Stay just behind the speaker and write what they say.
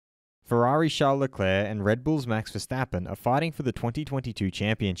Ferrari's Charles Leclerc and Red Bull's Max Verstappen are fighting for the 2022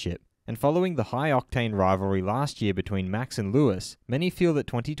 championship, and following the high-octane rivalry last year between Max and Lewis, many feel that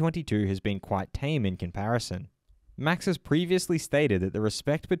 2022 has been quite tame in comparison. Max has previously stated that the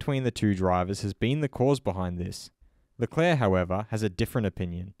respect between the two drivers has been the cause behind this. Leclerc, however, has a different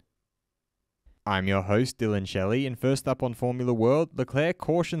opinion. I'm your host, Dillon Shelley, and first up on Formula World, Leclerc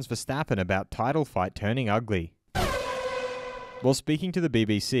cautions Verstappen about title fight turning ugly. While speaking to the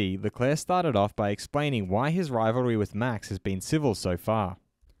BBC, Leclerc started off by explaining why his rivalry with Max has been civil so far.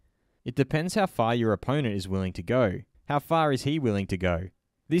 It depends how far your opponent is willing to go. How far is he willing to go?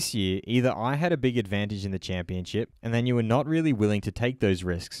 This year, either I had a big advantage in the championship, and then you were not really willing to take those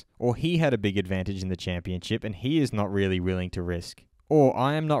risks, or he had a big advantage in the championship, and he is not really willing to risk. Or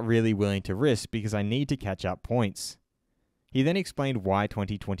I am not really willing to risk because I need to catch up points. He then explained why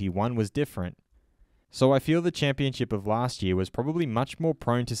 2021 was different. So I feel the championship of last year was probably much more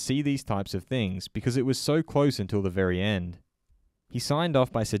prone to see these types of things because it was so close until the very end. He signed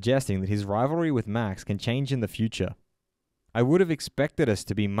off by suggesting that his rivalry with Max can change in the future. I would have expected us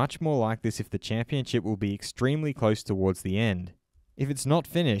to be much more like this if the championship will be extremely close towards the end. If it's not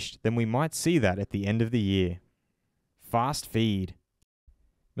finished, then we might see that at the end of the year. Fast feed.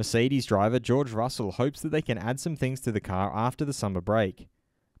 Mercedes driver George Russell hopes that they can add some things to the car after the summer break.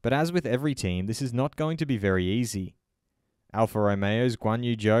 But as with every team, this is not going to be very easy. Alfa Romeo's Guan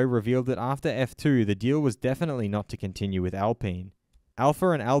Yu Zhou revealed that after F2, the deal was definitely not to continue with Alpine. Alfa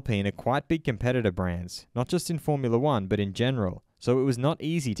and Alpine are quite big competitor brands, not just in Formula 1 but in general, so it was not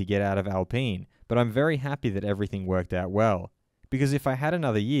easy to get out of Alpine, but I'm very happy that everything worked out well. Because if I had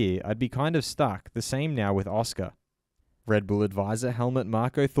another year, I'd be kind of stuck, the same now with Oscar. Red Bull advisor Helmut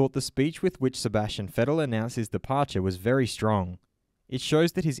Marko thought the speech with which Sebastian Vettel announced his departure was very strong. It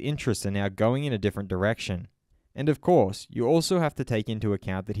shows that his interests are now going in a different direction. And of course, you also have to take into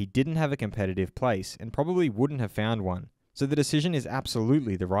account that he didn't have a competitive place and probably wouldn't have found one, so the decision is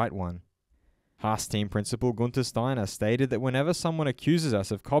absolutely the right one. Haas team principal Gunther Steiner stated that whenever someone accuses us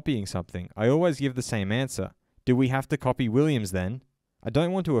of copying something, I always give the same answer. Do we have to copy Williams then? I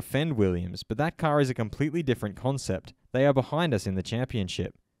don't want to offend Williams, but that car is a completely different concept. They are behind us in the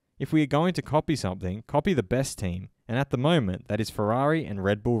championship. If we are going to copy something, copy the best team, and at the moment, that is Ferrari and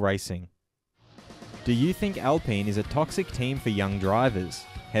Red Bull Racing. Do you think Alpine is a toxic team for young drivers?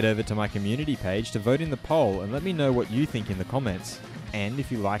 Head over to my community page to vote in the poll and let me know what you think in the comments. And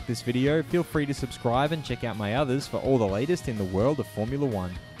if you like this video, feel free to subscribe and check out my others for all the latest in the world of Formula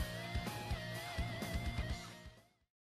 1.